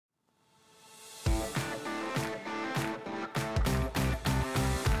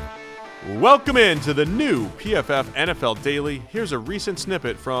Welcome into the new PFF NFL Daily. Here's a recent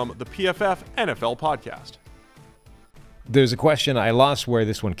snippet from the PFF NFL podcast. There's a question, I lost where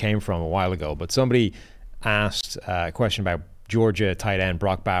this one came from a while ago, but somebody asked a question about Georgia tight end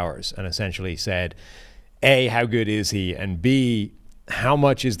Brock Bowers and essentially said, A, how good is he? And B, how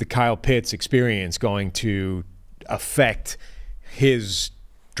much is the Kyle Pitts experience going to affect his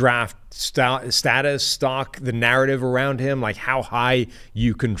draft status, stock, the narrative around him, like how high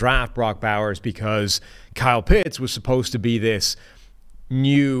you can draft Brock Bowers, because Kyle Pitts was supposed to be this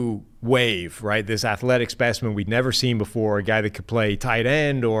new wave, right? This athletic specimen we'd never seen before, a guy that could play tight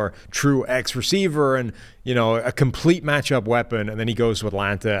end or true X receiver and, you know, a complete matchup weapon. And then he goes to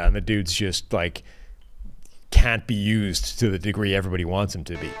Atlanta and the dude's just like can't be used to the degree everybody wants him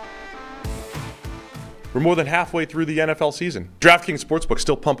to be. We're more than halfway through the NFL season. DraftKings Sportsbook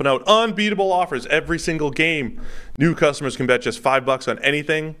still pumping out unbeatable offers every single game. New customers can bet just $5 on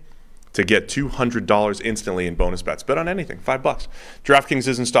anything to get $200 instantly in bonus bets. Bet on anything, $5. DraftKings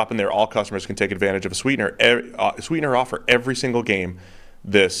isn't stopping there. All customers can take advantage of a sweetener offer every single game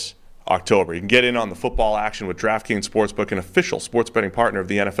this October. You can get in on the football action with DraftKings Sportsbook, an official sports betting partner of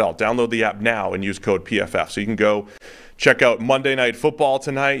the NFL. Download the app now and use code PFF. So you can go check out Monday Night Football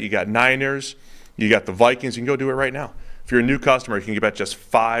tonight. You got Niners. You got the Vikings. You can go do it right now. If you're a new customer, you can bet just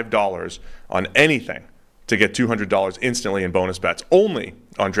 $5 on anything to get $200 instantly in bonus bets. Only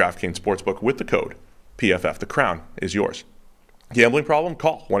on DraftKings Sportsbook with the code PFF. The crown is yours. Gambling problem?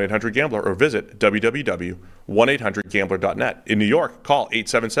 Call 1-800-GAMBLER or visit www.1800gambler.net. In New York, call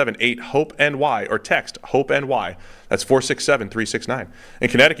 877-8-HOPE-NY or text HOPE-NY. That's 467-369. In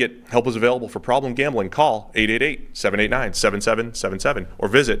Connecticut, help is available for problem gambling. Call 888-789-7777 or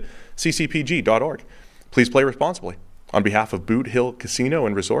visit ccpg.org. Please play responsibly. On behalf of Boot Hill Casino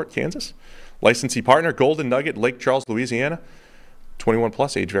and Resort, Kansas, licensee partner Golden Nugget, Lake Charles, Louisiana. 21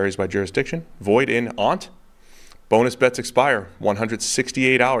 plus, age varies by jurisdiction. Void in Ont. Bonus bets expire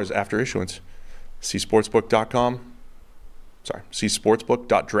 168 hours after issuance. See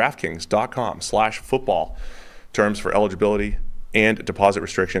sportsbook.draftkings.com/football. Terms for eligibility and deposit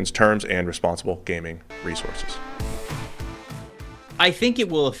restrictions, terms and responsible gaming resources. I think it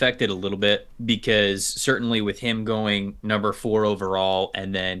will affect it a little bit because certainly with him going number 4 overall,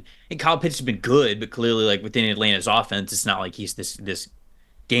 and Kyle Pitts has been good, but clearly like within Atlanta's offense, it's not like he's this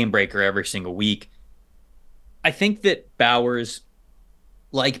game breaker every single week. I think that Bowers,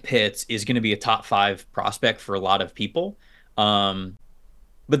 like Pitts, is going to be a top 5 prospect for a lot of people. But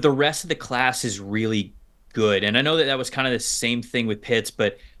the rest of the class is really good. And I know that was kind of the same thing with Pitts,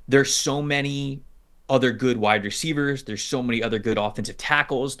 but there's so many other good wide receivers. There's so many other good offensive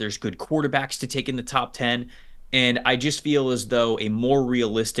tackles. There's good quarterbacks to take in the top 10. And I just feel as though a more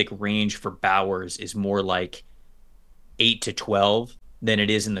realistic range for Bowers is more like 8 to 12 than it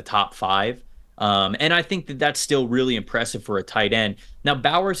is in the top 5. And I think that that's still really impressive for a tight end. Now,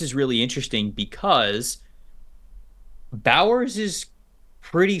 Bowers is really interesting because Bowers is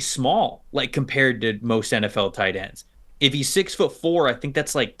pretty small, like compared to most NFL tight ends. If he's 6'4", I think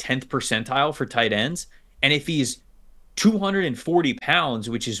that's like 10th percentile for tight ends. And if he's 240 pounds,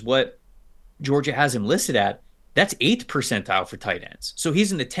 which is what Georgia has him listed at, that's 8th percentile for tight ends. So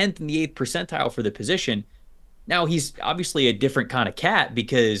he's in the 10th and the 8th percentile for the position. Now, he's obviously a different kind of cat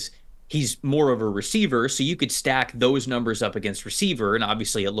because he's more of a receiver, so you could stack those numbers up against receiver, and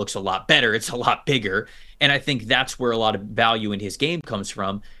obviously it looks a lot better. It's a lot bigger, and I think that's where a lot of value in his game comes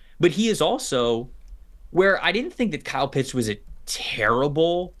from. But he is also where I didn't think that Kyle Pitts was a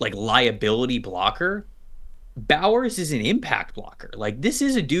terrible, like, liability blocker. Bowers is an impact blocker. Like, this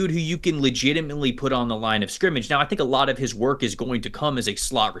is a dude who you can legitimately put on the line of scrimmage. Now, I think a lot of his work is going to come as a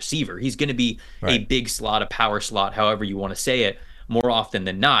slot receiver. He's going to be a big slot, a power slot, however you want to say it. More often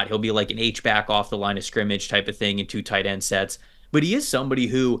than not, he'll be like an H-back off the line of scrimmage type of thing in 2 tight end sets. But he is somebody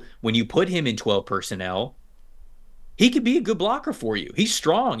who, when you put him in 12 personnel, he could be a good blocker for you. He's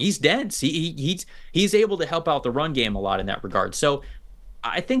strong. He's dense. He's able to help out the run game a lot in that regard. So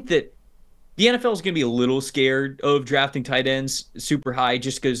I think that the NFL is going to be a little scared of drafting tight ends super high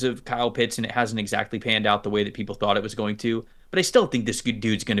just because of Kyle Pitts, and it hasn't exactly panned out the way that people thought it was going to. But I still think this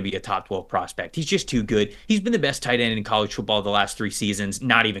dude's going to be a top 12 prospect. He's just too good. He's been the best tight end in college football the last 3 seasons,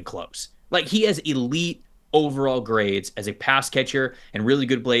 not even close. Like, he has elite overall grades as a pass catcher and really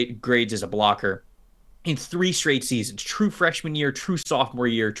good grades as a blocker in 3 straight seasons. True freshman year, true sophomore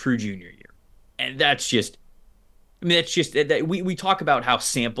year, true junior year. And that's just, we talk about how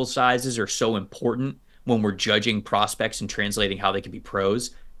sample sizes are so important when we're judging prospects and translating how they can be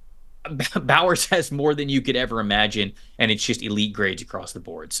pros. Bowers has more than you could ever imagine, and it's just elite grades across the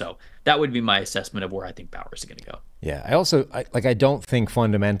board. So that would be my assessment of where I think Bowers is going to go. Yeah, I don't think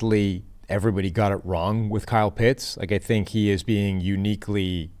fundamentally everybody got it wrong with Kyle Pitts. Like, I think he is being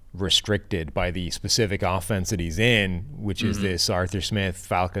uniquely restricted by the specific offense that he's in, which is this Arthur Smith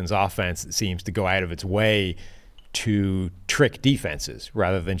Falcons offense that seems to go out of its way to trick defenses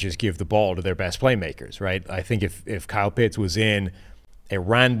rather than just give the ball to their best playmakers, right? I think if Kyle Pitts was in a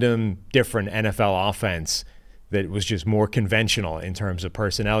random different NFL offense that was just more conventional in terms of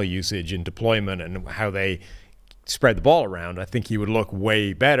personnel usage and deployment and how they spread the ball around, I think he would look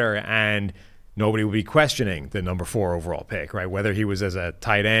way better, and nobody would be questioning the number 4 overall pick, right? Whether he was as a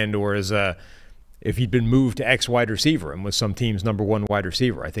tight end or if he'd been moved to X wide receiver and was some team's number 1 wide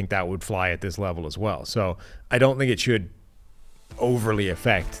receiver, I think that would fly at this level as well. So I don't think it should overly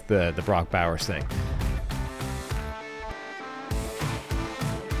affect the Brock Bowers thing.